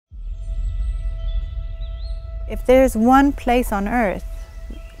If there's one place on Earth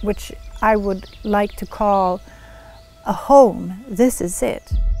which I would like to call a home, this is it.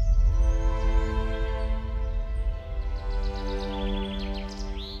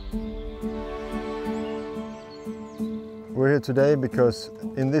 We're here today because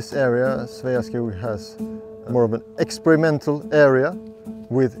in this area Sveaskog has more of an experimental area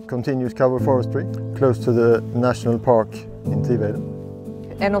with continuous cover forestry close to the national park in Tiveden.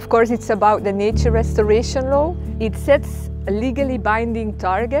 And of course it's about the nature restoration law. It sets legally binding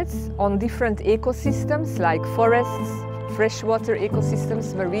targets on different ecosystems like forests, freshwater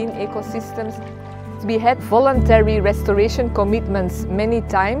ecosystems, marine ecosystems. We had voluntary restoration commitments many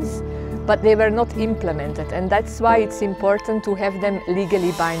times, but they were not implemented, and that's why it's important to have them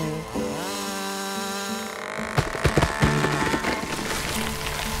legally binding.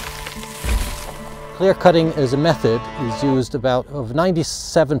 Clear cutting as a method is used about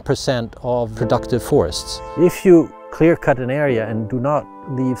 97% of productive forests. If you clear cut an area and do not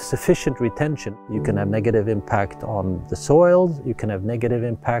leave sufficient retention, you can have negative impact on the soil, you can have negative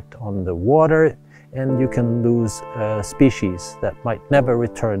impact on the water, and you can lose species that might never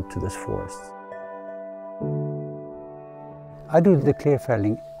return to this forest. I do the clear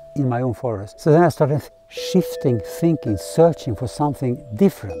felling in my own forest. So then I started shifting, thinking, searching for something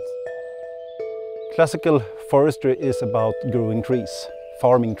different. Classical forestry is about growing trees,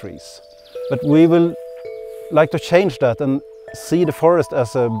 farming trees. But we will like to change that and see the forest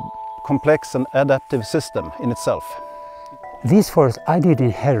as a complex and adaptive system in itself. This forest, I did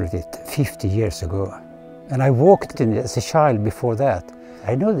inherit it 50 years ago. And I walked in it as a child before that.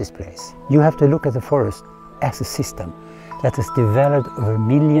 I know this place. You have to look at the forest as a system that has developed over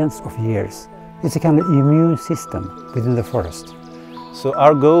millions of years. It's a kind of immune system within the forest. So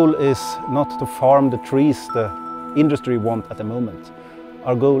our goal is not to farm the trees the industry wants at the moment.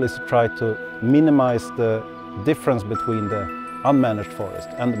 Our goal is to try to minimize the difference between the unmanaged forest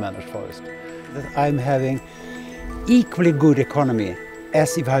and the managed forest. I'm having equally good economy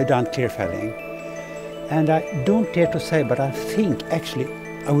as if I had done clear felling. And I don't dare to say, but I think actually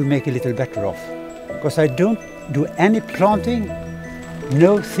I will make a little better off. Because I don't do any planting,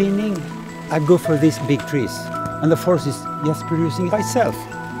 no thinning. I go for these big trees. And the forest is just producing by itself.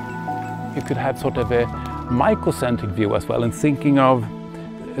 You could have sort of a microcentric view as well, and thinking of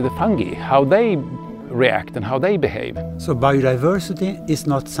the fungi, how they react and how they behave. So biodiversity is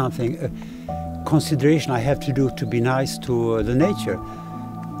not something, a consideration I have to do to be nice to the nature.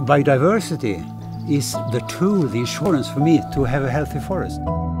 Biodiversity is the tool, the insurance for me to have a healthy forest.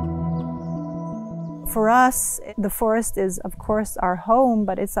 For us, the forest is, of course, our home,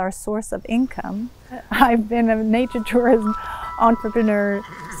 but it's our source of income. I've been a nature tourism entrepreneur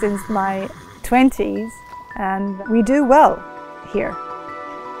since my 20s, and we do well here.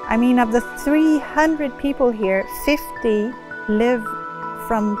 I mean, of the 300 people here, 50 live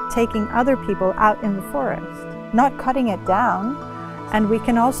from taking other people out in the forest, not cutting it down. And we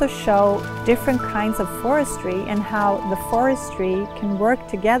can also show different kinds of forestry and how the forestry can work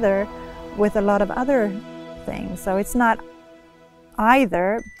together with a lot of other things. So it's not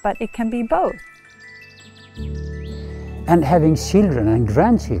either, but it can be both. And having children and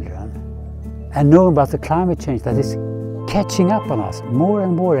grandchildren and knowing about the climate change that is catching up on us more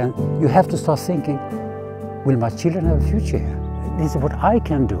and more, and you have to start thinking, will my children have a future here? This is what I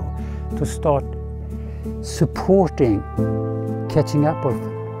can do to start supporting catching up of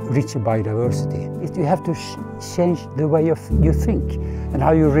richer biodiversity. You have to change the way you think and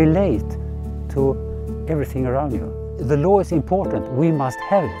how you relate to everything around you. The law is important, we must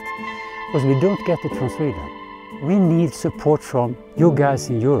have it, because we don't get it from Sweden. We need support from you guys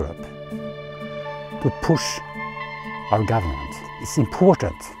in Europe to push our government. It's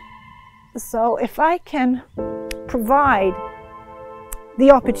important. So if I can provide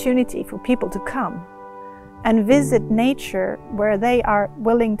the opportunity for people to come and visit nature where they are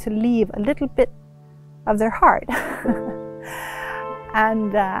willing to leave a little bit of their heart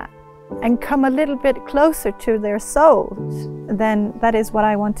and come a little bit closer to their souls, then that is what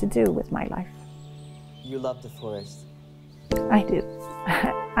I want to do with my life. You love the forest. I do.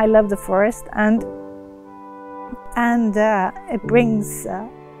 I love the forest, and it brings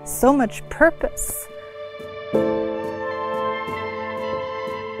so much purpose